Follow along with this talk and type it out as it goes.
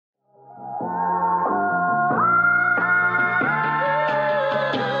Hey,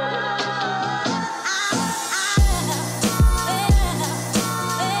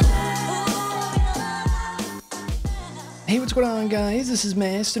 what's going on, guys? This is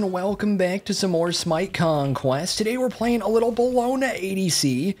Mast, and welcome back to some more SMITE Conquest. Today we're playing a little Bellona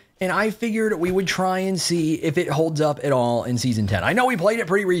ADC, and I figured we would try and see if it holds up at all in Season 10. I know we played it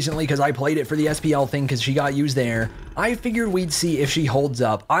pretty recently because I played it for the SPL thing because she got used there. I figured we'd see if she holds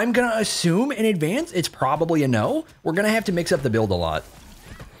up. I'm going to assume in advance it's probably a no. We're going to have to mix up the build a lot.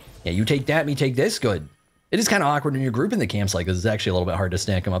 Yeah, you take that, me take this, good. It is kind of awkward when you're grouping the camps like this. It's actually a little bit hard to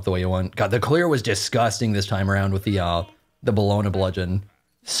stack them up the way you want. God, the clear was disgusting this time around with the Bellona bludgeon.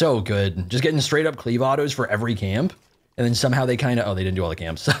 So good. Just getting straight up cleave autos for every camp. And then somehow they kind of, oh, they didn't do all the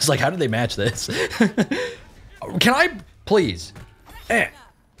camps. I was like, how did they match this? Can I, please? I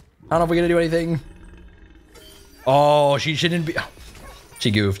don't know if we're going to do anything. Oh, she shouldn't be.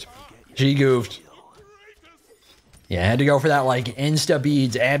 She goofed. She goofed. Yeah, I had to go for that, like, insta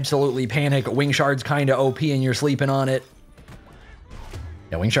beads, absolutely panic. Wing Shard's kind of OP and you're sleeping on it.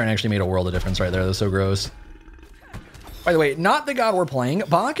 Yeah, Wing Shard actually made a world of difference right there. That's so gross. By the way, not the god we're playing.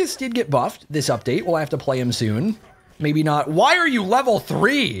 Bacchus did get buffed this update. We'll have to play him soon. Maybe not. Why are you level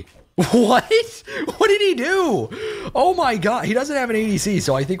 3? What? What did he do? Oh my god. He doesn't have an ADC,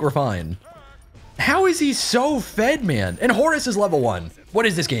 so I think we're fine. How is he so fed, man? And Horus is level 1. What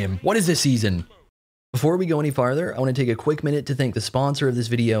is this game? What is this season? Before we go any farther, I want to take a quick minute to thank the sponsor of this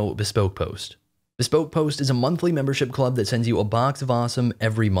video, Bespoke Post. Bespoke Post is a monthly membership club that sends you a box of awesome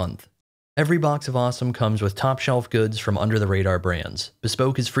every month. Every box of awesome comes with top shelf goods from under the radar brands.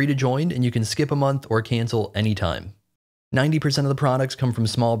 Bespoke is free to join and you can skip a month or cancel anytime. 90% of the products come from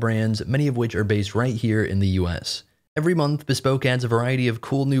small brands, many of which are based right here in the US. Every month, Bespoke adds a variety of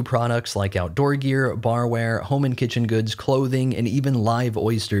cool new products like outdoor gear, barware, home and kitchen goods, clothing, and even live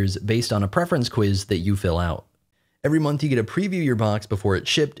oysters based on a preference quiz that you fill out. Every month you get to preview your box before it's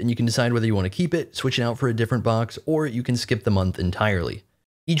shipped and you can decide whether you want to keep it, switch it out for a different box, or you can skip the month entirely.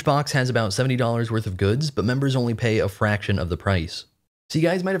 Each box has about $70 worth of goods, but members only pay a fraction of the price. So you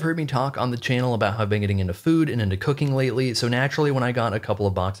guys might have heard me talk on the channel about how I've been getting into food and into cooking lately, so naturally when I got a couple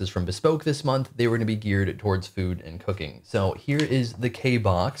of boxes from Bespoke this month, they were going to be geared towards food and cooking. So here is the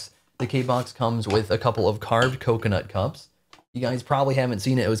K-Box. The K-Box comes with a couple of carved coconut cups. You guys probably haven't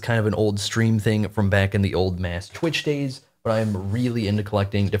seen it. It was kind of an old stream thing from back in the old Mast Twitch days. But I'm really into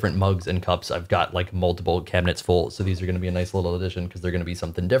collecting different mugs and cups. I've got like multiple cabinets full, so these are going to be a nice little addition because they're going to be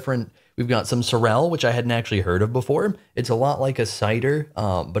something different. We've got some sorrel, which I hadn't actually heard of before. It's a lot like a cider,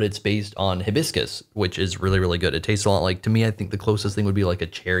 but it's based on hibiscus, which is really, really good. It tastes a lot like, to me, I think the closest thing would be like a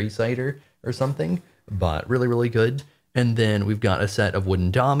cherry cider or something, but really, really good. And then we've got a set of wooden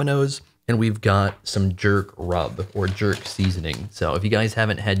dominoes, and we've got some jerk rub or jerk seasoning. So if you guys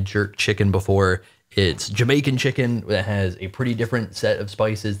haven't had jerk chicken before, it's Jamaican chicken that has a pretty different set of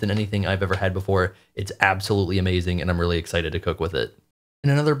spices than anything I've ever had before. It's absolutely amazing, and I'm really excited to cook with it. And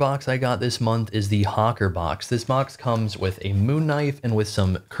another box I got this month is the Hawker box. This box comes with a moon knife and with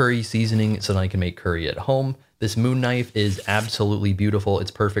some curry seasoning so that I can make curry at home. This moon knife is absolutely beautiful.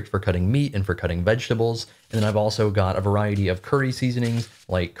 It's perfect for cutting meat and for cutting vegetables. And then I've also got a variety of curry seasonings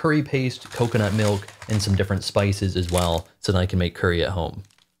like curry paste, coconut milk, and some different spices as well so that I can make curry at home.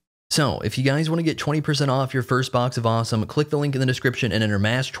 So, if you guys want to get 20% off your first box of awesome, click the link in the description and enter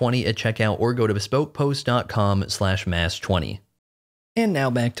MAST20 at checkout or go to bespokepost.com/MAST20. And now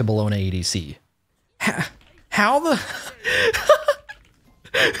back to Bellona ADC. How the...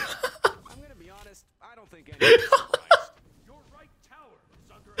 I'm gonna be honest, I don't think any Your right tower is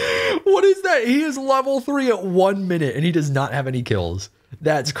under... What is that? He is level 3 at 1 minute and he does not have any kills.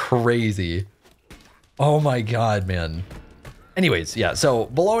 That's crazy. Oh my god, man. Anyways, yeah, so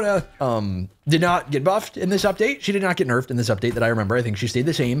Bellona did not get buffed in this update. She did not get nerfed in this update that I remember. I think she stayed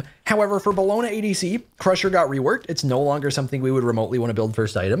the same. However, for Bellona ADC, Crusher got reworked. It's no longer something we would remotely want to build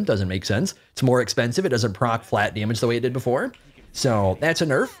first item. Doesn't make sense. It's more expensive. It doesn't proc flat damage the way it did before. So that's a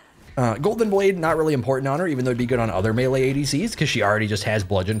nerf. Golden Blade, not really important on her, even though it'd be good on other melee ADCs because she already just has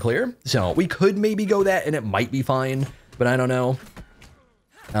bludgeon clear. So we could maybe go that and it might be fine, but I don't know.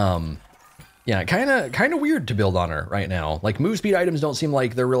 Yeah, kind of weird to build on her right now. Like, move speed items don't seem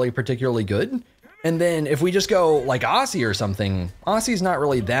like they're really particularly good. And then if we just go like Aussie or something, Aussie's not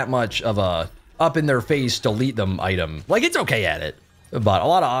really that much of a up in their face delete them item. Like, it's okay at it. But a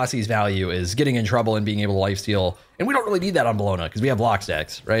lot of Aussie's value is getting in trouble and being able to lifesteal. And we don't really need that on Bellona because we have lock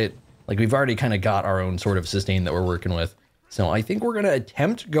stacks, right? Like, we've already kind of got our own sort of sustain that we're working with. So I think we're going to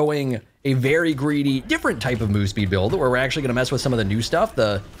attempt going a very greedy, different type of move speed build where we're actually going to mess with some of the new stuff,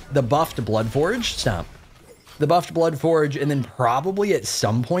 the buffed Bloodforge. Stop. the buffed Blood Forge, and then probably at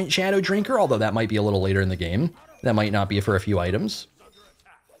some point Shadow Drinker, although that might be a little later in the game. That might not be for a few items.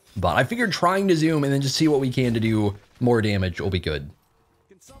 But I figured trying to zoom and then just see what we can to do more damage will be good.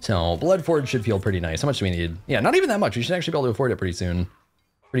 So Blood Forge should feel pretty nice. How much do we need? Yeah, not even that much. We should actually be able to afford it pretty soon.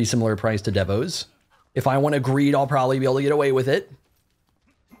 Pretty similar price to Devos. If I want to greed, I'll probably be able to get away with it.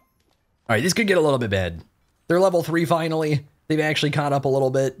 All right, this could get a little bit bad. They're level 3 finally. They've actually caught up a little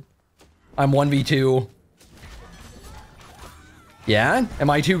bit. I'm 1v2. Yeah? Am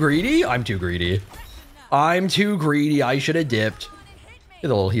I too greedy? I'm too greedy. I'm too greedy. I should have dipped.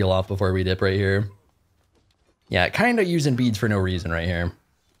 Get a little heal off before we dip right here. Yeah, kind of using beads for no reason right here.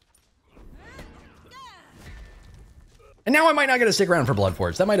 And now I might not get to stick around for Blood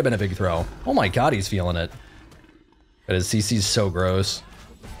Forge. That might have been a big throw. Oh my god, he's feeling it. But his CC's so gross.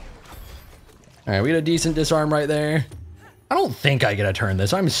 Alright, we get a decent disarm right there. I don't think I get to turn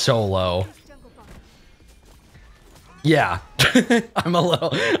this. I'm so low. Yeah. I'm a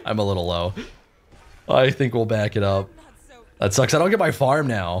little low. I think we'll back it up. That sucks. I don't get my farm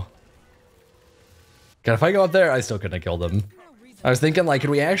now. God, if I go up there, I still couldn't have killed him. I was thinking, like, could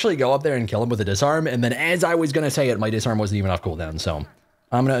we actually go up there and kill him with a disarm? And then as I was going to say it, my disarm wasn't even off cooldown, so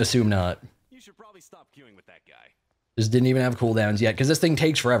I'm going to assume not. You should probably stop queuing with that guy. Just didn't even have cooldowns yet, because this thing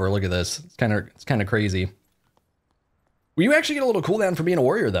takes forever. Look at this. It's kind of crazy. We do actually get a little cooldown for being a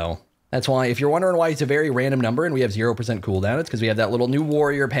warrior, though. That's why, if you're wondering why it's a very random number and we have 0% cooldown, it's because we have that little new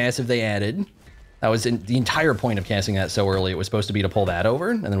warrior passive they added. That was the entire point of casting that so early. It was supposed to be to pull that over,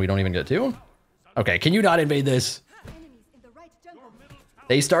 and then we don't even get to. Okay, can you not invade this?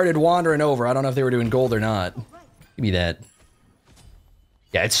 They started wandering over. I don't know if they were doing gold or not. Give me that.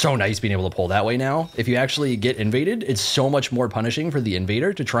 Yeah, it's so nice being able to pull that way now. If you actually get invaded, it's so much more punishing for the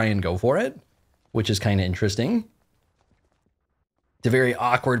invader to try and go for it, which is kind of interesting. It's a very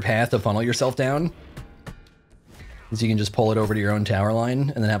awkward path to funnel yourself down. So you can just pull it over to your own tower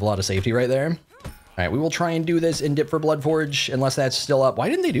line and then have a lot of safety right there. All right, we will try and do this and dip for Blood Forge, unless that's still up. Why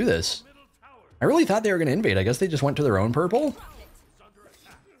didn't they do this? I really thought they were going to invade. I guess they just went to their own purple.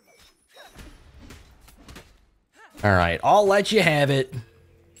 All right, I'll let you have it.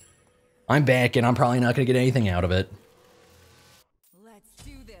 I'm back, and I'm probably not going to get anything out of it. Let's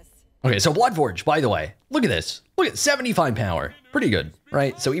do this. Okay, so Blood Forge, by the way, look at this. Look at 75 power. Pretty good,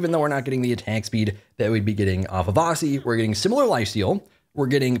 right? So even though we're not getting the attack speed that we'd be getting off of Aussie, we're getting similar lifesteal. We're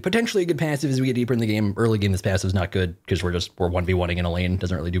getting potentially a good passive as we get deeper in the game. Early game, this passive's not good because we're 1v1ing in a lane.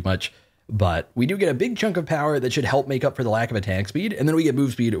 Doesn't really do much. But we do get a big chunk of power that should help make up for the lack of attack speed. And then we get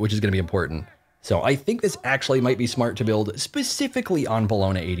move speed, which is going to be important. So I think this actually might be smart to build specifically on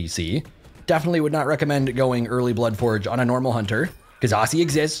Bellona ADC. Definitely would not recommend going early Blood Forge on a normal hunter, because Aussie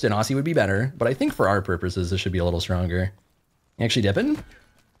exists and Aussie would be better. But I think for our purposes, this should be a little stronger. Actually dipping?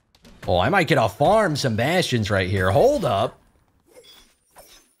 Oh, I might get a farm some bastions right here. Hold up.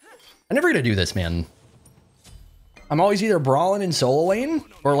 I'm never going to do this, man. I'm always either brawling in solo lane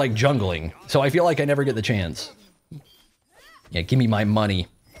or like jungling. So I feel like I never get the chance. Yeah, give me my money.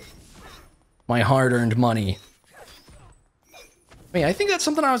 My hard-earned money. I mean, I think that's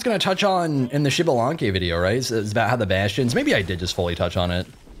something I was going to touch on in the Shibalanke video, right? It's about how the bastions, maybe I did just fully touch on it.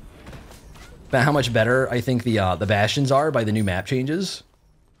 About how much better I think the bastions are by the new map changes.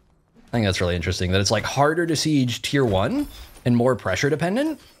 I think that's really interesting, that it's like harder to siege tier 1 and more pressure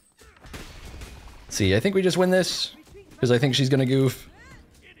dependent. Let's see, I think we just win this because I think she's going to goof.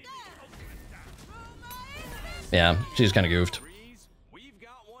 Yeah, she just kind of goofed.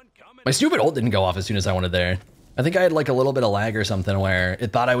 My stupid ult didn't go off as soon as I wanted there. I think I had like a little bit of lag or something where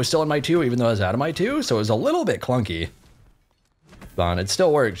it thought I was still in my 2 even though I was out of my 2, so it was a little bit clunky. But it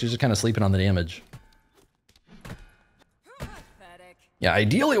still worked. She's just kind of sleeping on the damage. Yeah,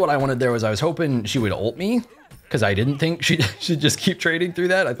 ideally what I wanted there was I was hoping she would ult me, because I didn't think she'd just keep trading through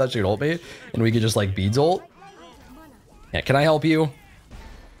that. I thought she'd ult me, and we could just like beads ult. Yeah, can I help you?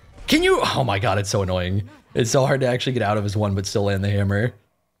 Can you? Oh my god, it's so annoying. It's so hard to actually get out of his 1 but still land the hammer.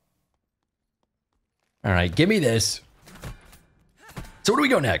 All right, give me this. So where do we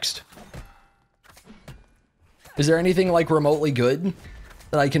go next? Is there anything like remotely good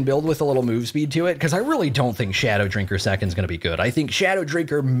that I can build with a little move speed to it? Because I really don't think Shadow Drinker 2nd is going to be good. I think Shadow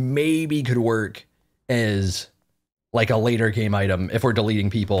Drinker maybe could work as like a later game item if we're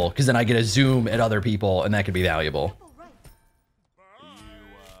deleting people, because then I get a zoom at other people and that could be valuable.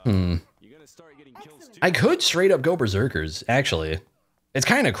 I could straight up go Berserkers, actually. It's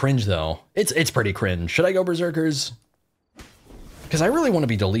kind of cringe, though. It's pretty cringe. Should I go Berserkers? Because I really want to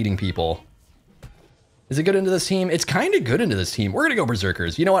be deleting people. Is it good into this team? It's kind of good into this team. We're going to go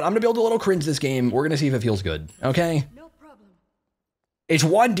Berserkers. You know what? I'm going to build a little cringe this game. We're going to see if it feels good. Okay? No problem. It's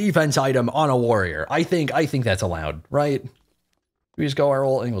one defense item on a warrior. I think that's allowed, right? We just go our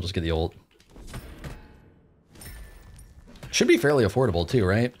ult and we'll just get the ult. Should be fairly affordable too,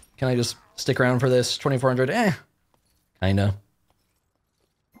 right? Can I just stick around for this? 2,400? Kinda.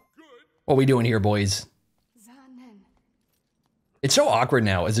 What we doing here, boys? It's so awkward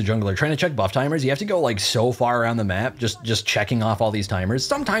now as a jungler trying to check buff timers. You have to go like so far around the map just checking off all these timers.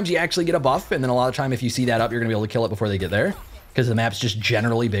 Sometimes you actually get a buff, and then a lot of time if you see that up, you're gonna be able to kill it before they get there because the map's just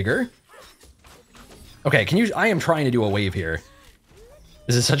generally bigger. Okay, I am trying to do a wave here.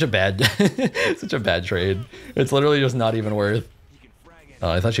 This is such a bad such a bad trade. It's literally just not even worth.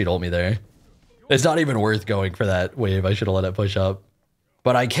 Oh, I thought she'd ult me there. It's not even worth going for that wave. I should have let it push up.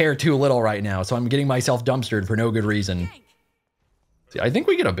 But I care too little right now, so I'm getting myself dumpstered for no good reason. See, I think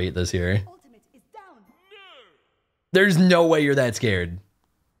we can bait this here. There's no way you're that scared.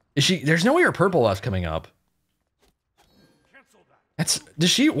 There's no way her purple buff's coming up.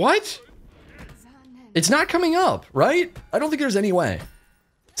 What? It's not coming up, right? I don't think there's any way.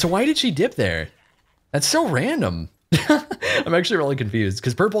 So why did she dip there? That's so random. I'm actually really confused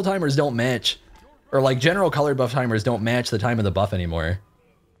because purple timers don't match, or like general color buff timers don't match the time of the buff anymore.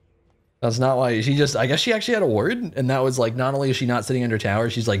 That's not why I guess she actually had a ward, and that was like, not only is she not sitting under tower,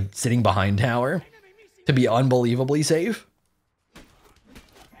 she's like sitting behind tower to be unbelievably safe.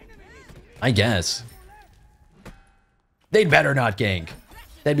 I guess. They'd better not gank.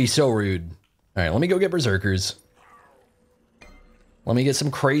 That'd be so rude. All right, let me go get berserkers. Let me get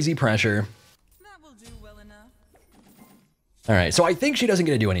some crazy pressure. That will do well enough. All right, so I think she doesn't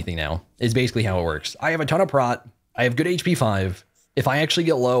get to do anything now, is basically how it works. I have a ton of prot. I have good HP 5. If I actually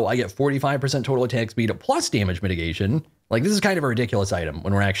get low, I get 45% total attack speed plus damage mitigation. Like, this is kind of a ridiculous item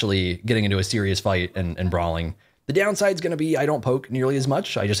when we're actually getting into a serious fight and brawling. The downside's going to be I don't poke nearly as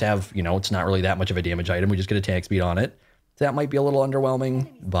much. I just have, it's not really that much of a damage item. We just get attack speed on it. So that might be a little underwhelming,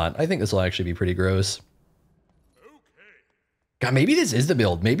 but I think this will actually be pretty gross. God, maybe this is the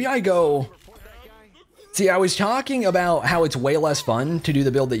build. Maybe I go... See, I was talking about how it's way less fun to do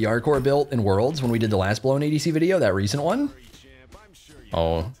the build that Yarkor built in Worlds when we did the last Bellona ADC video, that recent one.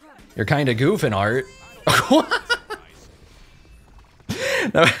 Oh, you're kind of goofing, Art.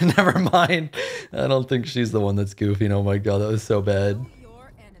 Never mind. I don't think she's the one that's goofing. Oh my god, that was so bad.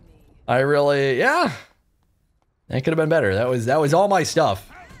 Yeah. That could have been better. That was all my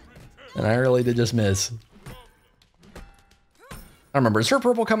stuff. And I really did just miss. I don't remember. Is her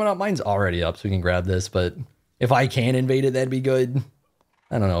purple coming up? Mine's already up, so we can grab this, but if I can invade it, that'd be good.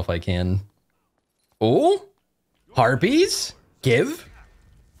 I don't know if I can. Oh? Harpies? Give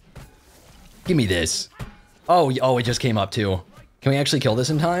me this. Oh, it just came up too. Can we actually kill this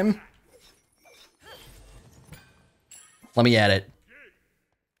in time? Let me at it.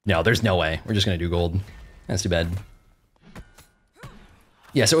 No, there's no way. We're just gonna do gold. That's too bad.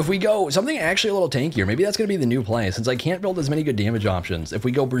 Yeah, so if we go something actually a little tankier, maybe that's gonna be the new play, since I can't build as many good damage options. If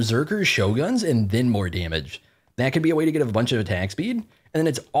we go berserkers, shoguns, and then more damage, that could be a way to get a bunch of attack speed. And then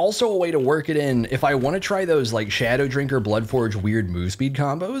it's also a way to work it in if I want to try those like Shadow Drinker, Bloodforge weird move speed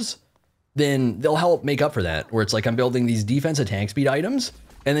combos, then they'll help make up for that, where it's like I'm building these defense attack speed items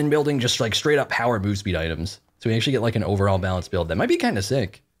and then building just like straight up power move speed items. So we actually get like an overall balanced build. That might be kind of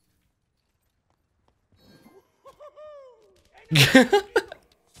sick.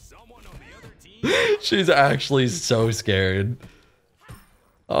 She's actually so scared.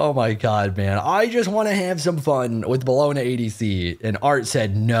 Oh my god, man. I just want to have some fun with Bellona ADC. And Art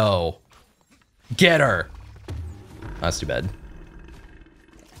said no. Get her. That's too bad.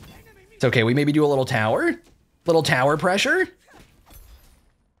 It's okay. We maybe do a little tower. Little tower pressure.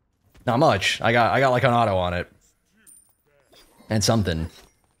 Not much. I got like an auto on it. And something.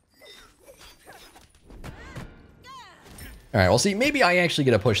 Alright, we'll see. Maybe I actually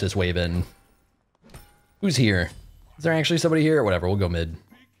get to push this wave in. Who's here? Is there actually somebody here? Whatever, we'll go mid.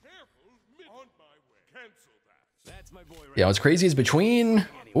 Yeah, what's crazy is between...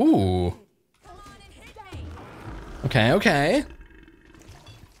 Ooh. Okay.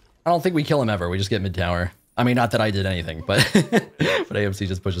 I don't think we kill him ever. We just get mid tower. I mean, not that I did anything, but but AMC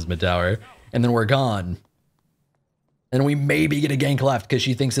just pushes mid tower. And then we're gone. And we maybe get a gank left because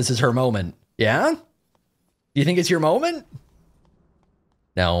she thinks this is her moment. Yeah? Do you think it's your moment?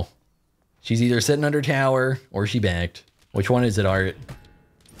 No. She's either sitting under tower or she backed. Which one is it, Art?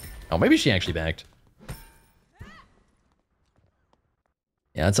 Oh, maybe she actually backed.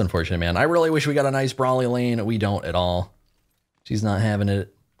 Yeah, that's unfortunate, man. I really wish we got a nice brawly lane. We don't at all. She's not having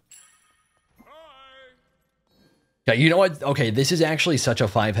it. Yeah, you know what? Okay, this is actually such a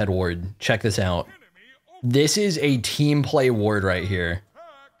 5-head ward. Check this out. This is a team play ward right here.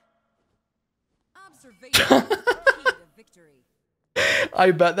 I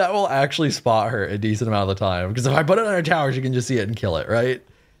bet that will actually spot her a decent amount of the time. Because if I put it on her tower, she can just see it and kill it, right?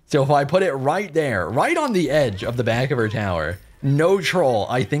 So if I put it right there, right on the edge of the back of her tower, no troll,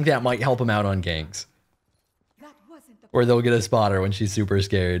 I think that might help him out on ganks. Or they'll get a spotter when she's super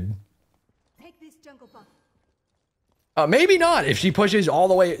scared. Take this jungle buff. Maybe not if she pushes all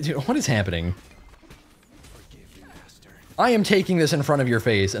the way. Dude, what is happening? I am taking this in front of your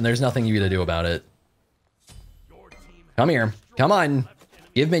face, and there's nothing you can do about it. Come here. Come on.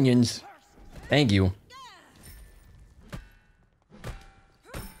 Give minions. Thank you.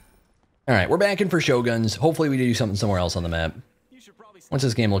 All right, we're back in for Shoguns. Hopefully we do something somewhere else on the map. What's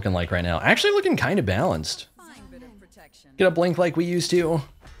this game looking like right now? Actually looking kind of balanced. Get a blink like we used to.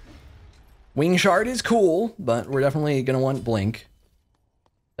 Wing Shard is cool, but we're definitely going to want blink.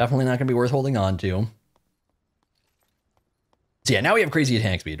 Definitely not going to be worth holding on to. So yeah, now we have crazy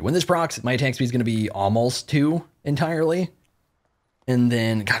attack speed. When this procs, my attack speed is going to be almost 2 entirely. And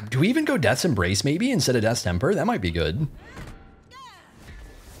then, God, do we even go Death's Embrace maybe instead of Death's Temper? That might be good.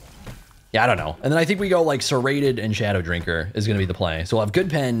 Yeah, I don't know. And then I think we go like Serrated and Shadow Drinker is going to be the play. So we'll have good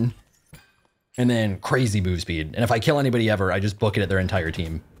pen and then crazy move speed. And if I kill anybody ever, I just book it at their entire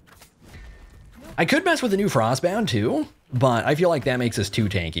team. I could mess with the new Frostbound too, but I feel like that makes us too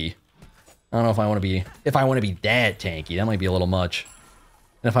tanky. I don't know if I want to be, that tanky. That might be a little much.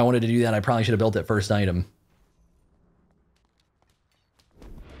 And if I wanted to do that, I probably should have built it first item.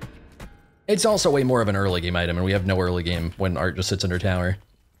 It's also way more of an early game item, and we have no early game when Art just sits under tower.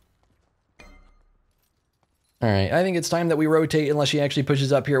 All right, I think it's time that we rotate unless she actually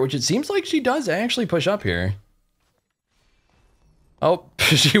pushes up here, which it seems like she does actually push up here. Oh,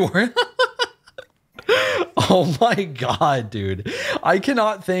 she were. Oh my God, dude. I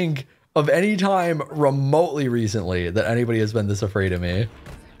cannot think of any time remotely recently that anybody has been this afraid of me.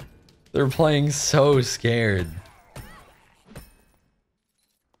 They're playing so scared.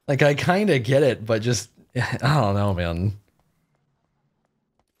 Like, I kind of get it, but just, I don't know, man.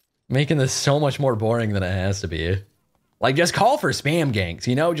 Making this so much more boring than it has to be. Like, just call for spam ganks,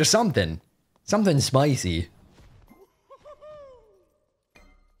 you know? Just something. Something spicy.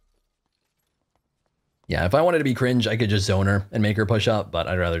 Yeah, if I wanted to be cringe, I could just zone her and make her push up, but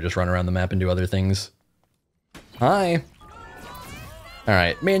I'd rather just run around the map and do other things. Hi. All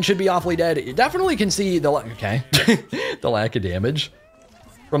right, man should be awfully dead. You definitely can see the, okay, the lack of damage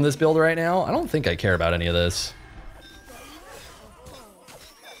from this build right now. I don't think I care about any of this.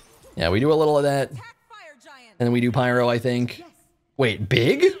 Yeah, we do a little of that. And then we do Pyro, I think. Wait,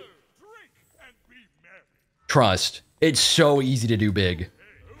 big? Trust. It's so easy to do big.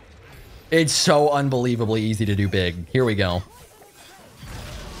 It's so unbelievably easy to do big. Here we go.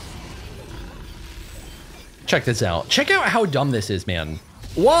 Check this out. Check out how dumb this is, man.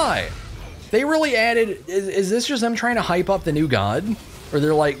 Why? They really added... Is this just them trying to hype up the new god? Or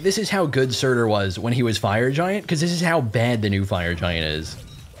they're like, this is how good Surtur was when he was Fire Giant? Because this is how bad the new Fire Giant is.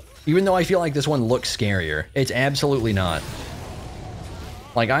 Even though I feel like this one looks scarier. It's absolutely not.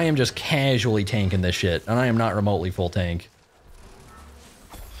 Like, I am just casually tanking this shit. And I am not remotely full tank.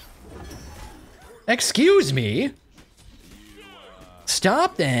 Excuse me?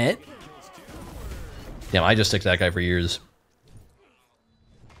 Stop that. Damn, I just sticked that guy for years.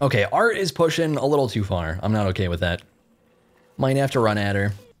 Okay, Art is pushing a little too far. I'm not okay with that. Might have to run at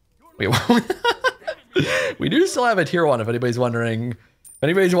her. Wait, we do still have a tier 1 if anybody's wondering. If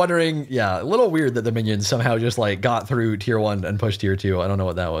anybody's wondering, yeah, a little weird that the minions somehow just like got through tier 1 and pushed tier 2. I don't know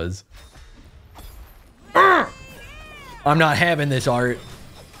what that was. I'm not having this, Art.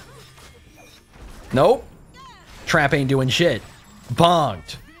 Nope. Trap ain't doing shit.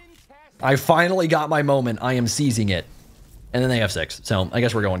 Bonked. I finally got my moment. I am seizing it. And then they have 6. So I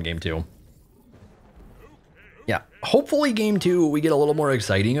guess we're going game 2. Yeah. Hopefully game 2 we get a little more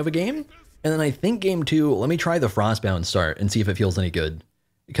exciting of a game. And then I think game 2, let me try the Frostbound start and see if it feels any good.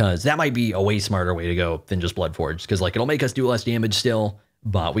 Because that might be a way smarter way to go than just Bloodforged. Because like it'll make us do less damage still.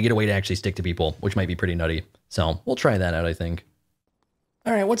 But we get a way to actually stick to people, which might be pretty nutty. So we'll try that out, I think.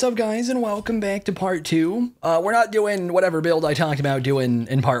 All right, what's up, guys, and welcome back to part 2. We're not doing whatever build I talked about doing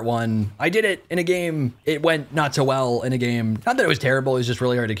in part 1. I did it in a game. It went not so well in a game. Not that it was terrible, it was just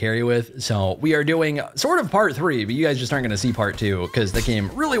really hard to carry with. So we are doing sort of part 3, but you guys just aren't going to see part 2 because the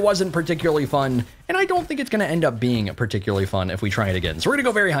game really wasn't particularly fun, and I don't think it's going to end up being particularly fun if we try it again. So we're going to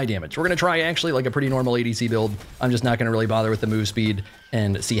go very high damage. We're going to try actually like a pretty normal ADC build. I'm just not going to really bother with the move speed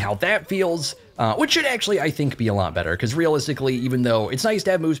and see how that feels. Which should actually, I think, be a lot better, because realistically, even though it's nice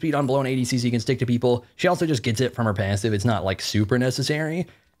to have move speed on Bellona ADC so you can stick to people, she also just gets it from her passive. It's not, like, super necessary.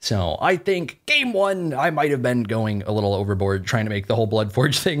 So I think game one, I might have been going a little overboard trying to make the whole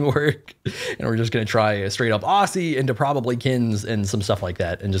Bloodforge thing work. And we're just going to try a straight up Aussie into probably Kins and some stuff like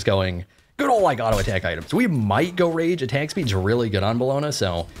that. And just going good old like auto attack items. We might go Rage. Attack speed's really good on Bellona.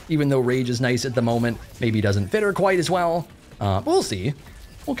 So even though Rage is nice at the moment, maybe doesn't fit her quite as well. We'll see.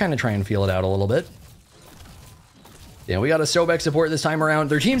 We'll kind of try and feel it out a little bit. Yeah, we got a Sobek support this time around.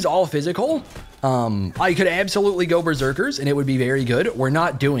 Their team's all physical. I could absolutely go Berserkers and it would be very good. We're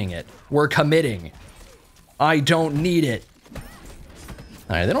not doing it. We're committing. I don't need it.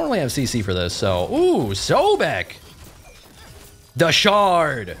 All right, they don't really have CC for this, so... Ooh, Sobek! The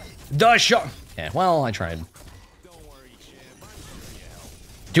Shard! The Shard! Yeah, well, I tried.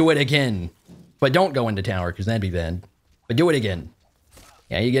 Do it again. But don't go into tower, because that'd be bad. But do it again.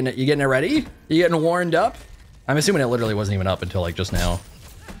 Yeah, you getting it ready? You getting warmed up? I'm assuming it literally wasn't even up until like just now.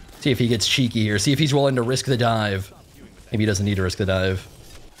 See if he gets cheeky here. See if he's willing to risk the dive. Maybe he doesn't need to risk the dive.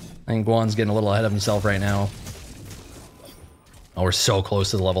 I think Guan's getting a little ahead of himself right now. Oh, we're so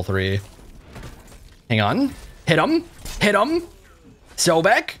close to the level 3. Hang on. Hit him. Hit him.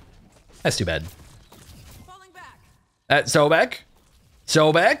 Sobek. That's too bad. Falling back. Sobek.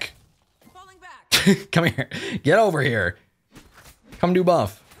 Sobek. Falling back. Come here. Get over here. Come do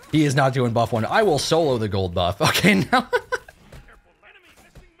buff. He is not doing buff 1. I will solo the gold buff. Okay, now.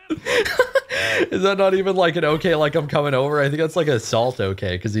 Is that not even like an okay, like I'm coming over? I think that's like a salt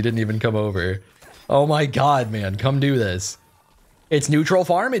okay, because he didn't even come over. Oh my god, man. Come do this. It's neutral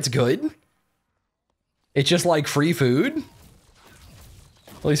farm. It's good. It's just like free food.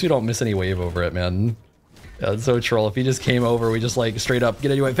 At least we don't miss any wave over it, man. Yeah, it's so troll. If he just came over, we just like straight up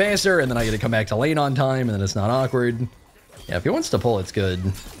get into it faster, and then I get to come back to lane on time, and then it's not awkward. Yeah, if he wants to pull, it's good.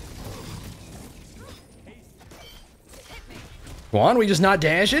 Go on, we just not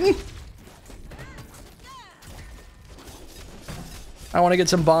dashing? I want to get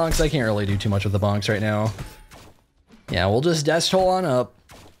some bonks. I can't really do too much with the bonks right now. Yeah, we'll just death toll on up.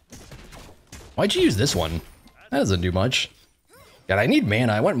 Why'd you use this one? That doesn't do much. God, I need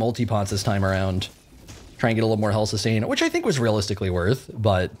mana. I went multi-pots this time around. Try and get a little more health sustain, which I think was realistically worth,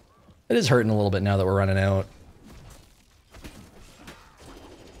 but it is hurting a little bit now that we're running out.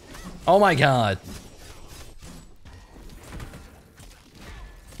 Oh my god.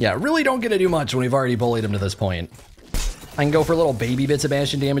 Yeah, really don't get to do much when we've already bullied him to this point. I can go for little baby bits of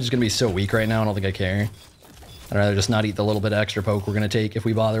Bastion damage. It's going to be so weak right now, I don't think I care. I'd rather just not eat the little bit of extra poke we're going to take if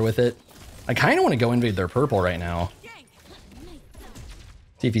we bother with it. I kind of want to go invade their purple right now.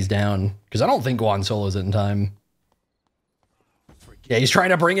 See if he's down, because I don't think Guan solos it in time. Yeah, he's trying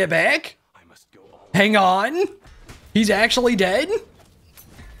to bring it back? Hang on. He's actually dead?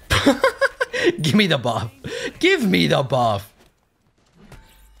 Give me the buff. Give me the buff.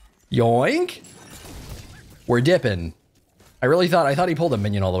 Yoink. We're dipping. I thought he pulled a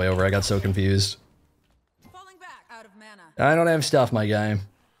minion all the way over. I got so confused. Falling back. Out of mana. I don't have stuff, my guy.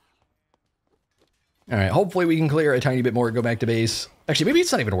 All right, hopefully we can clear a tiny bit more, go back to base. Actually, maybe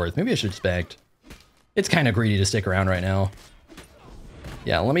it's not even worth. Maybe I should expect. It's kind of greedy to stick around right now.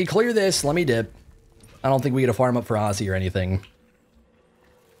 Yeah, let me clear this. Let me dip. I don't think we get a farm up for Aussie or anything.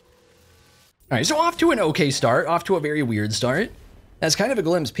 All right, so off to an okay start. Off to a very weird start. As kind of a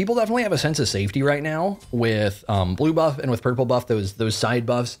glimpse, people definitely have a sense of safety right now with blue buff and with purple buff, those side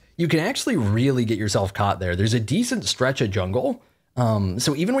buffs. You can actually really get yourself caught there. There's a decent stretch of jungle.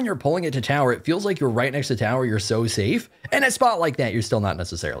 So even when you're pulling it to tower, it feels like you're right next to tower. You're so safe. And a spot like that, you're still not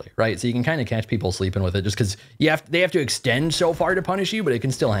necessarily, right? So you can kind of catch people sleeping with it just because they have to extend so far to punish you, but it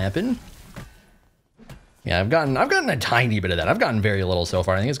can still happen. Yeah, I've gotten a tiny bit of that. I've gotten very little so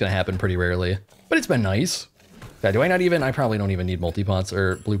far. I think it's going to happen pretty rarely, but it's been nice. God, I probably don't even need multi-pots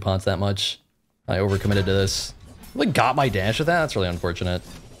or blue pots that much. I overcommitted to this. I like got my dash with that. That's really unfortunate.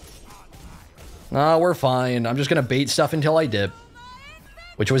 Nah, we're fine. I'm just going to bait stuff until I dip.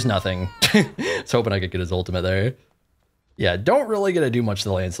 Which was nothing. I was hoping I could get his ultimate there. Yeah, don't really get to do much to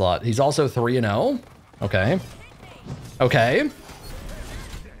the Lancelot. He's also 3-0. Okay. Okay.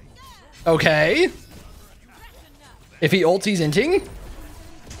 Okay. If he ults, he's inting.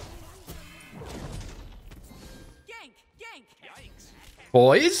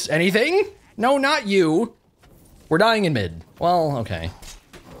 Boys, anything? No, not you. We're dying in mid. Well, okay.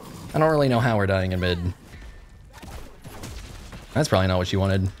 I don't really know how we're dying in mid. That's probably not what you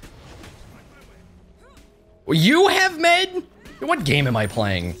wanted. You have mid? What game am I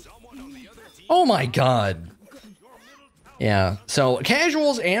playing? Oh my god. Yeah, so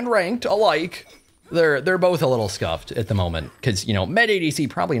casuals and ranked alike, they're both a little scuffed at the moment. Because, you know, med ADC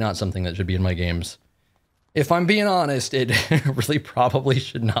probably not something that should be in my games. If I'm being honest, it really probably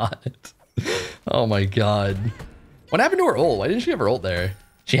should not. Oh my god. What happened to her ult? Why didn't she have her ult there?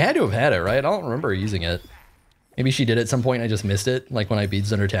 She had to have had it, right? I don't remember using it. Maybe she did at some point and I just missed it, like when I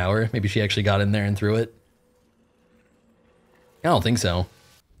beads on her tower. Maybe she actually got in there and threw it. I don't think so. All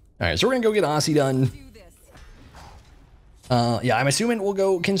right, so we're gonna go get Aussie done. Yeah, I'm assuming we'll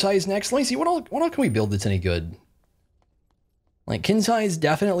go Kinsai's next. Let me see, what all can we build that's any good? Like, Kinsai's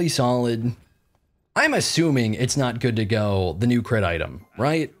definitely solid. I'm assuming it's not good to go the new crit item,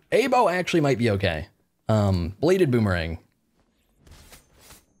 right? Abo actually might be okay. Bladed Boomerang.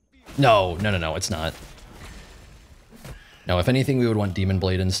 No, it's not. No, if anything, we would want Demon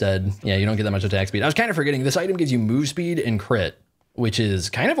Blade instead. Yeah, you don't get that much attack speed. I was kind of forgetting, this item gives you move speed and crit, which is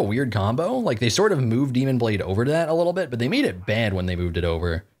kind of a weird combo. Like, they sort of moved Demon Blade over to that a little bit, but they made it bad when they moved it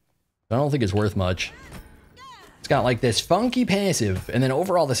over. I don't think it's worth much. It's got like this funky passive, and then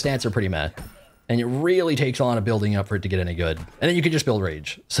overall the stats are pretty meh. And it really takes a lot of building up for it to get any good. And then you can just build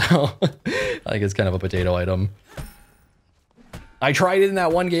Rage. So, I think it's kind of a potato item. I tried it in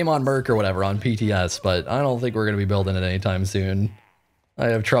that one game on Merc or whatever, on PTS, but I don't think we're going to be building it anytime soon. I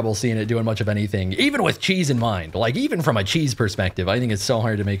have trouble seeing it doing much of anything, even with cheese in mind. Like, even from a cheese perspective, I think it's so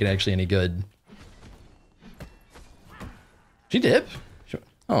hard to make it actually any good. She dip?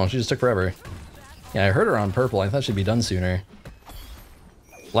 Oh, she just took forever. Yeah, I heard her on purple. I thought she'd be done sooner.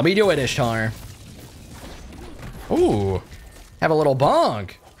 Let me do it, Ishtar. Ooh, have a little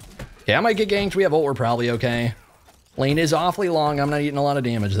bonk. Okay, I might get ganked. We have ult, we're probably okay. Lane is awfully long. I'm not eating a lot of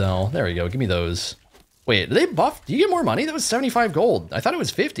damage, though. There we go. Give me those. Wait, did they buff? Do you get more money? That was 75 gold. I thought it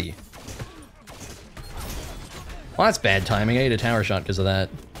was 50. Well, that's bad timing. I ate a tower shot because of that.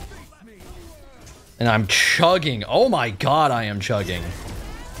 And I'm chugging. Oh my god, I am chugging.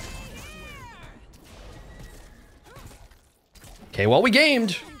 Okay, well, we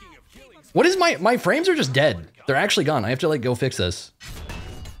gamed. What is my frames are just dead. They're actually gone. I have to, like, go fix this.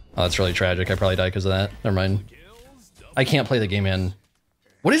 Oh, that's really tragic. I probably died because of that. Never mind. I can't play the game, man.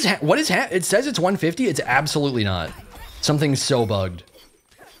 What is it says it's 150. It's absolutely not. Something's so bugged.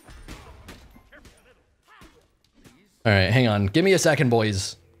 All right, hang on. Give me a second,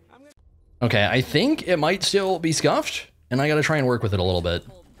 boys. Okay, I think it might still be scuffed, and I gotta try and work with it a little bit.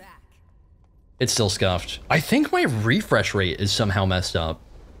 It's still scuffed. I think my refresh rate is somehow messed up.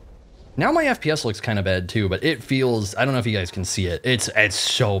 Now my FPS looks kind of bad too, but it feels, I don't know if you guys can see it. It's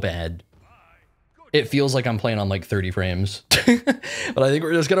so bad. It feels like I'm playing on like 30 frames. But I think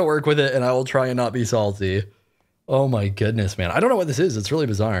we're just gonna work with it and I will try and not be salty. Oh my goodness, man. I don't know what this is. It's really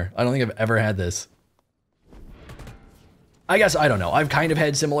bizarre. I don't think I've ever had this. I guess, I don't know. I've kind of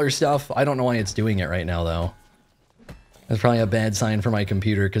had similar stuff. I don't know why it's doing it right now though. That's probably a bad sign for my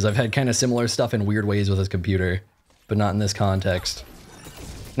computer because I've had kind of similar stuff in weird ways with this computer, but not in this context.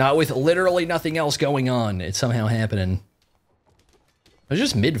 Not with literally nothing else going on. It's somehow happening. It was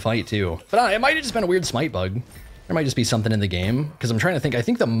just mid-fight too. But it might have just been a weird smite bug. There might just be something in the game. Because I'm trying to think. I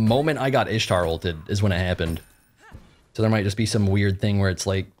think the moment I got Ishtar ulted is when it happened. So there might just be some weird thing where it's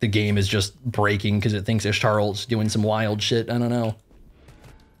like the game is just breaking because it thinks Ishtar ult's doing some wild shit. I don't know.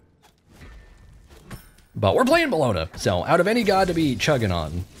 But we're playing Bellona. So out of any god to be chugging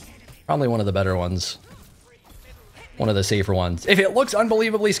on, probably one of the better ones. One of the safer ones. If it looks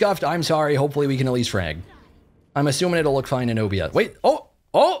unbelievably scuffed, I'm sorry. Hopefully we can at least frag. I'm assuming it'll look fine in OBS. Wait, oh!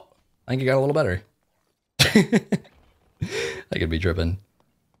 I think it got a little better. I could be tripping.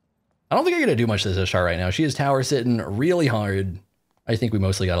 I don't think I'm gonna do much to this Ishtar right now. She is tower sitting really hard. I think we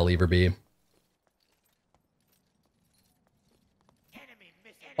mostly gotta leave her be.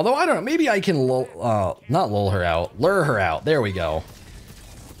 Although, I don't know, maybe I can not lull her out. Lure her out. There we go.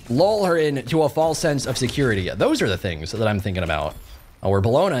 Lull her into a false sense of security. Those are the things that I'm thinking about. Oh, we're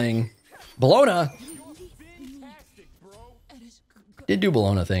Bellonaing. Bellona! Did do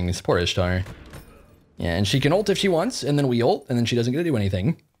Bellona things. Poor Ishtar. Yeah, and she can ult if she wants, and then we ult, and then she doesn't get to do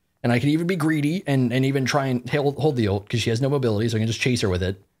anything. And I can even be greedy and even try and hold the ult, because she has no mobility, so I can just chase her with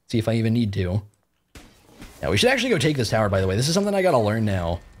it. See if I even need to. Yeah, we should actually go take this tower, by the way. This is something I gotta learn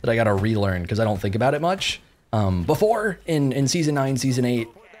now, that I gotta relearn, because I don't think about it much. Before, in Season 9, Season 8,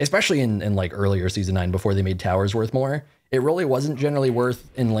 especially in like earlier Season 9, before they made towers worth more, it really wasn't generally worth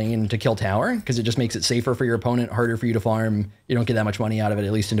in lane to kill tower, because it just makes it safer for your opponent, harder for you to farm. You don't get that much money out of it,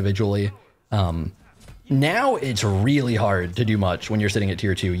 at least individually. Now it's really hard to do much when you're sitting at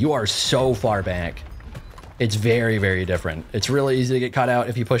tier 2. You are so far back. It's very, very different. It's really easy to get caught out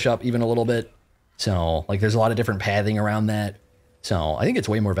if you push up even a little bit. So, like, there's a lot of different pathing around that. So, I think it's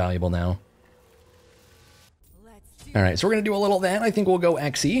way more valuable now. Alright, so we're going to do a little of that. I think we'll go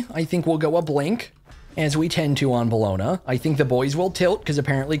Xe. I think we'll go a Blink, as we tend to on Bellona. I think the boys will tilt, because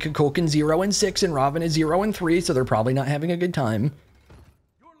apparently Kukulkan's 0 and 6 and Robin is 0 and 3, so they're probably not having a good time.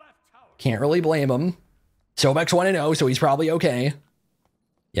 Can't really blame them. Sobek's 1 and 0, so he's probably okay.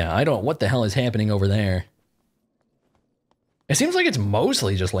 Yeah, I don't... What the hell is happening over there? It seems like it's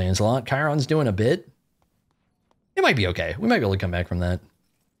mostly just Lancelot. Chiron's doing a bit. It might be okay. We might be able to come back from that.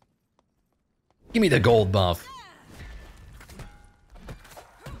 Give me the gold buff.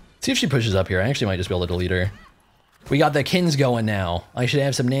 See if she pushes up here. I actually might just be able to delete her. We got the kins going now. I should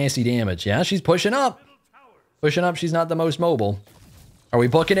have some nasty damage. Yeah, she's pushing up. Pushing up. She's not the most mobile. Are we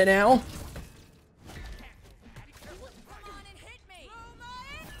booking it now?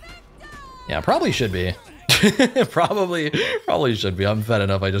 Yeah, probably should be. probably should be. I'm fed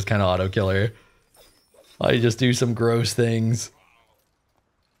enough. I just kind of auto kill her. I just do some gross things.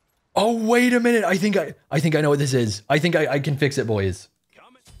 Oh, wait a minute. I think I know what this is. I think I can fix it, boys.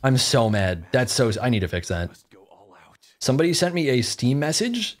 I'm so mad. That's so... I need to fix that. Somebody sent me a Steam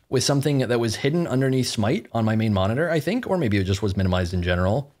message with something that was hidden underneath SMITE on my main monitor, I think, or maybe it just was minimized in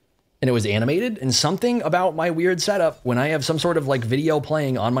general. And it was animated, and something about my weird setup, when I have some sort of like video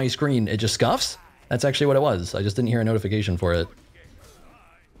playing on my screen, it just scuffs. That's actually what it was. I just didn't hear a notification for it.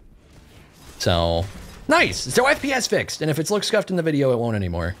 So, nice. So FPS fixed, and if it looks scuffed in the video, it won't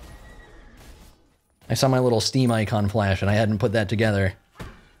anymore. I saw my little Steam icon flash, and I hadn't put that together.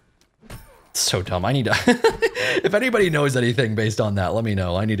 It's so dumb. I need to... If anybody knows anything based on that, let me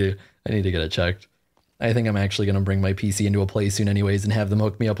know. I need to get it checked. I think I'm actually going to bring my PC into a play soon anyways and have them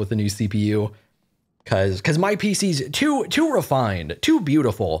hook me up with a new CPU. Because my PC's too refined, too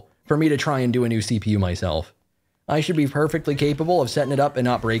beautiful for me to try and do a new CPU myself. I should be perfectly capable of setting it up and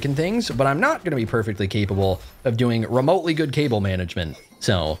not breaking things, but I'm not going to be perfectly capable of doing remotely good cable management.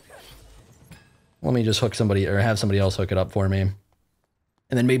 So, let me just hook somebody, or have somebody else hook it up for me.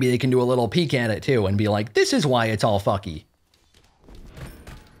 And then maybe they can do a little peek at it too and be like, this is why it's all fucky.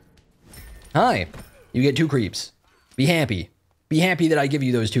 Hi, you get 2 creeps. Be happy. Be happy that I give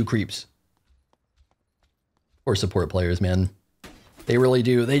you those 2 creeps. Or support players, man. They really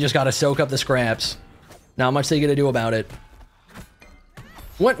do. They just gotta soak up the scraps. Not much they gotta do about it.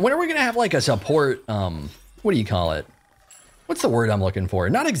 When are we gonna have like a support, what do you call it? What's the word I'm looking for?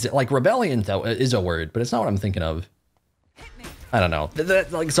 Not like rebellion though is a word, but it's not what I'm thinking of. I don't know.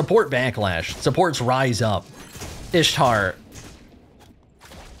 Like support backlash. Supports rise up. Ishtar.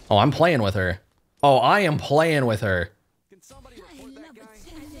 Oh, I'm playing with her. Oh, I am playing with her.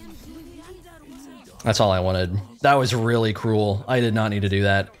 That's all I wanted. That was really cruel. I did not need to do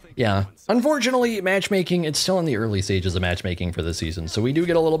that. Yeah. Unfortunately, matchmaking, it's still in the early stages of matchmaking for this season, so we do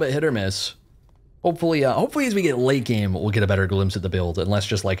get a little bit hit or miss. Hopefully as we get late game, we'll get a better glimpse at the build, and less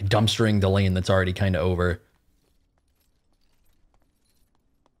just like dumpstering the lane that's already kind of over.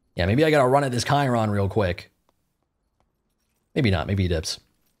 Yeah, maybe I gotta run at this Chiron real quick. Maybe not, maybe he dips.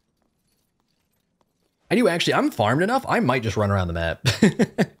 I do actually, I'm farmed enough, I might just run around the map.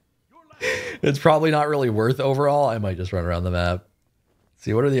 It's probably not really worth overall, I might just run around the map.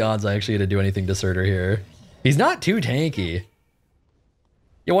 See, what are the odds I actually get to do anything to Surtur here? He's not too tanky.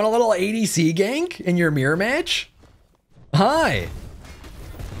 You want a little ADC gank in your mirror match? Hi!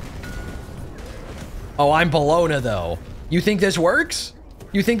 Oh, I'm Bellona though. You think this works?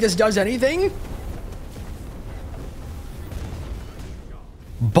 You think this does anything?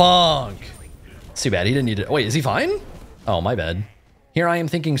 Bonk. It's too bad, he didn't need to... Wait, is he fine? Oh, my bad. Here I am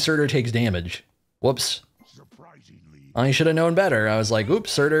thinking Surtur takes damage. Whoops. I should have known better. I was like,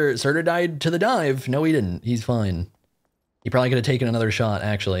 oops, Surtur died to the dive. No, he didn't. He's fine. He probably could have taken another shot,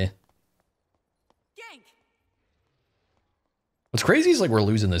 actually. Gank. What's crazy is like we're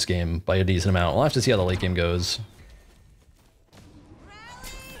losing this game by a decent amount. We'll have to see how the late game goes.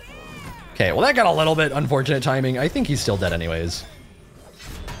 Okay, well that got a little bit unfortunate timing. I think he's still dead anyways.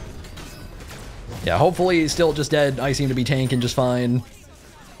 Yeah, hopefully he's still just dead. I seem to be tanking just fine.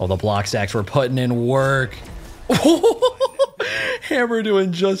 Oh, the block stacks were putting in work. Hammer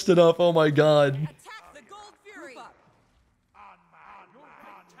doing just enough. Oh my god. Attack the Gold Fury.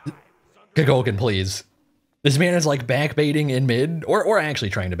 Kagolkin, please. This man is like backbaiting in mid, or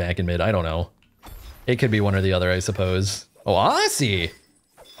actually trying to back in mid. I don't know. It could be one or the other, I suppose. Oh, Aussie.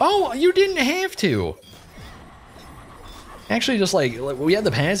 Oh, you didn't have to. Actually, just like, we had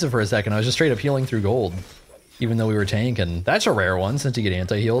the passive for a second. I was just straight up healing through gold, even though we were tanking. That's a rare one since you get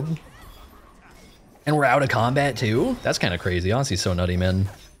anti-healed. And we're out of combat too? That's kind of crazy. Aussie's so nutty, man.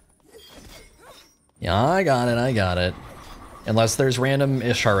 Yeah, I got it, I got it. Unless there's random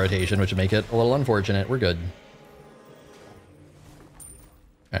Ishtar rotation, which would make it a little unfortunate. We're good.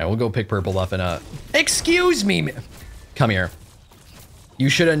 Alright, we'll go pick purple buff and excuse me! Come here. You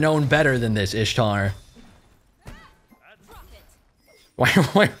should have known better than this, Ishtar. Why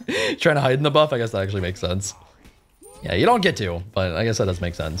trying to hide in the buff? I guess that actually makes sense. Yeah, you don't get to, but I guess that does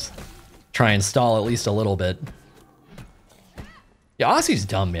make sense. Try and stall at least a little bit. Yeah, Aussie's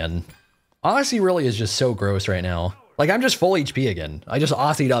dumb, man. Aussie really is just so gross right now. Like, I'm just full HP again. I just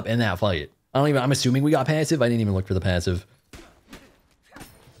Aussied up in that fight. I'm assuming we got passive. I didn't even look for the passive.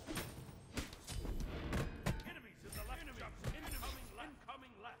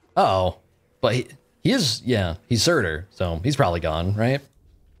 Uh-oh. But he is, yeah, he's Surtur, so he's probably gone, right?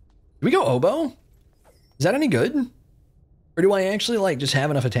 Do we go Oboe? Is that any good? Or do I actually, like, just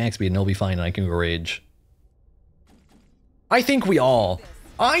have enough attack speed and it'll be fine and I can go Rage? I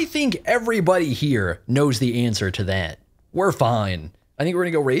think everybody here knows the answer to that. We're fine. I think we're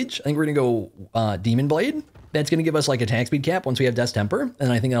gonna go Rage. I think we're gonna go Demon Blade. That's gonna give us, like, attack speed cap once we have Death's Temper,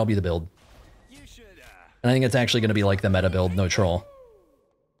 and I think that'll be the build. And I think it's actually gonna be, like, the meta build, no troll.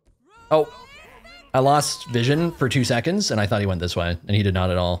 Oh, I lost vision for 2 seconds, and I thought he went this way, and he did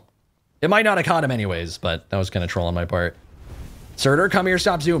not at all. It might not have caught him anyways, but that was kind of troll on my part. Surtur, come here,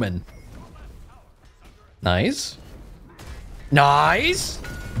 stop zooming. Nice. Nice.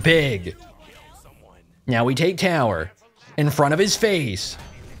 Big. Now we take tower in front of his face.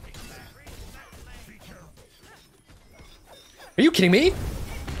 Are you kidding me?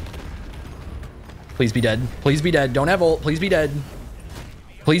 Please be dead. Please be dead. Don't have ult. Please be dead.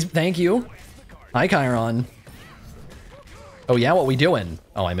 Please, thank you. Hi, Chiron. Oh yeah, what we doing?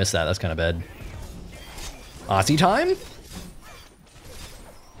 Oh, I missed that. That's kind of bad. Aussie time?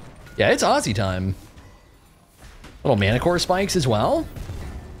 Yeah, it's Aussie time. Little Manicore spikes as well.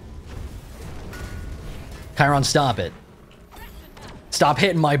 Chiron, stop it. Stop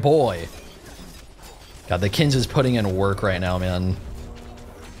hitting my boy. God, the Kins is putting in work right now, man.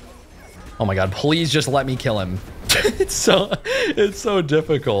 Oh my god, please just let me kill him. it's so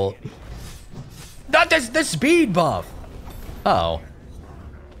difficult. Not the speed buff. Uh-oh.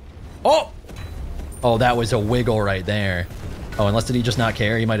 Oh! Oh, that was a wiggle right there. Oh, unless did he just not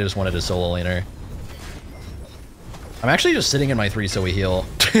care? He might have just wanted a solo laner. I'm actually just sitting in my 3 so we heal.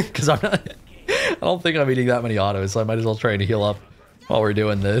 Because I don't think I'm eating that many autos, so I might as well try to heal up while we're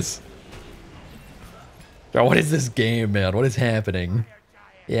doing this. Bro, what is this game, man? What is happening?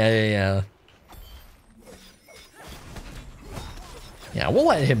 Yeah. Yeah, we'll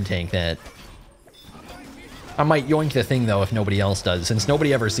let him tank that. I might yoink the thing, though, if nobody else does, since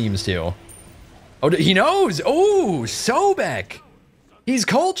nobody ever seems to. Oh, he knows! Oh, Sobek! He's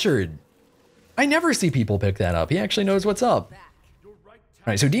cultured! I never see people pick that up. He actually knows what's up.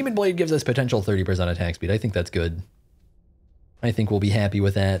 Alright, so Demon Blade gives us potential 30% attack speed. I think that's good. I think we'll be happy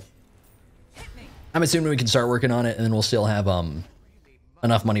with that. I'm assuming we can start working on it, and then we'll still have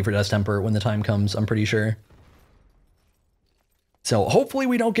enough money for Death's Temper when the time comes, I'm pretty sure. So hopefully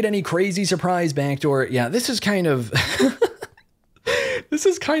we don't get any crazy surprise backdoor. Yeah, this is kind of... this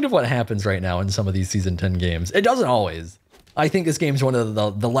is kind of what happens right now in some of these Season 10 games. It doesn't always. I think this game's one of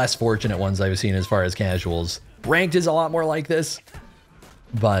the less fortunate ones I've seen as far as casuals. Ranked is a lot more like this.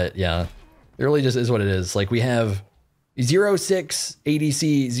 But yeah, it really just is what it is. Like we have 0-6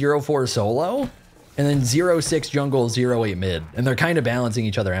 ADC, 0-4 solo, and then 0-6 jungle, 0-8 mid. And they're kind of balancing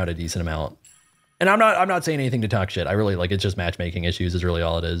each other out a decent amount. And I'm not saying anything to talk shit. I really like it's just matchmaking issues is really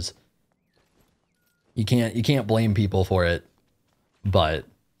all it is. You can't blame people for it. But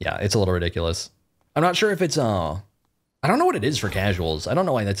yeah, it's a little ridiculous. I'm not sure if it's I don't know what it is for casuals. I don't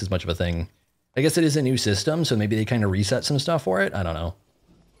know why that's as much of a thing. I guess it is a new system, so maybe they kind of reset some stuff for it. I don't know.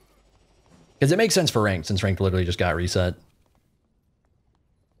 Because it makes sense for ranked, since ranked literally just got reset.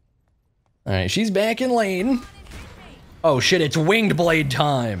 Alright, she's back in lane. Oh shit, it's Winged Blade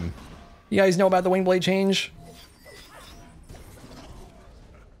time. You guys know about the Winged Blade change?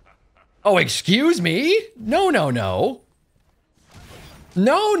 Oh, excuse me? No.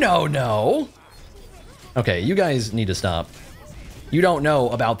 No. Okay, you guys need to stop. You don't know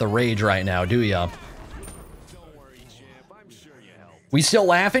about the rage right now, do ya? Don't worry, champ. I'm sure you helped. We still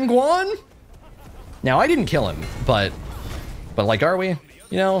laughing, Guan? Now, I didn't kill him, but like, are we?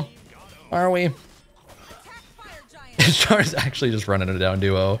 You know, are we? Star's actually just running it down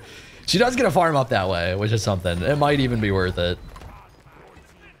duo. She does get a farm up that way, which is something. It might even be worth it.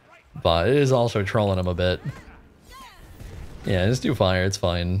 But it is also trolling him a bit. Yeah, just do fire. It's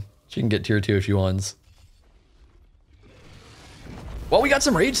fine. She can get tier 2 if she wants. Well, we got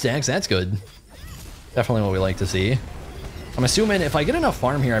some rage stacks. That's good. Definitely what we like to see. I'm assuming if I get enough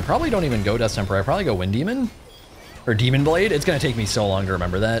farm here, I probably don't even go Death's Temper. I probably go Wind Demon. Or Demon Blade. It's going to take me so long to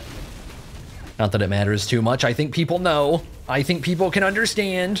remember that. Not that it matters too much. I think people know. I think people can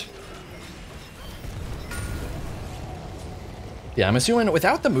understand. Yeah, I'm assuming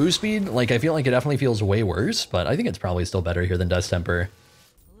without the move speed, like, I feel like it definitely feels way worse, but I think it's probably still better here than Death's Temper.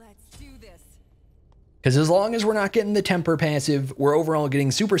 Let's do this. Because as long as we're not getting the Temper passive, we're overall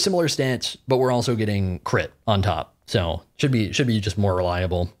getting super similar stats, but we're also getting crit on top. So should be just more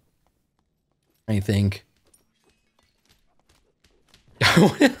reliable, I think.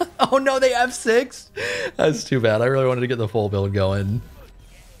 Oh no, they have 6. That's too bad. I really wanted to get the full build going.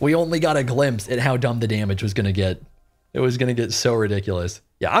 We only got a glimpse at how dumb the damage was gonna get. It was gonna get so ridiculous.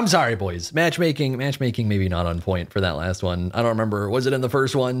 Yeah, I'm sorry, boys. Matchmaking maybe not on point for that last one. I don't remember. Was it in the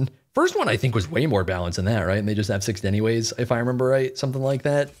first one? First one I think was way more balanced than that, right? And they just have 6 anyways, if I remember right, something like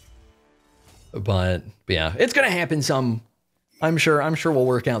that. But yeah, it's gonna happen some. I'm sure we'll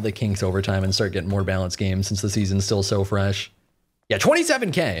work out the kinks over time and start getting more balanced games since the season's still so fresh. Yeah,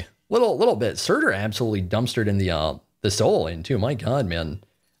 27K. Little bit. Surtur absolutely dumpstered in the soul in too. My God, man.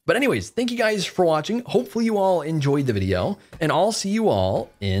 But anyways, thank you guys for watching. Hopefully you all enjoyed the video, and I'll see you all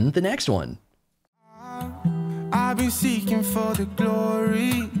in the next one. I've been seeking for the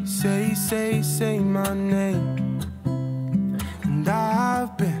glory. Say my name. And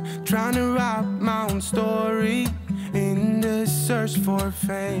I've been trying to write my own story in the search for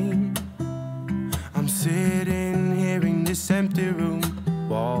fame. I'm sitting here in this empty room,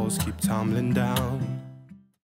 walls keep tumbling down.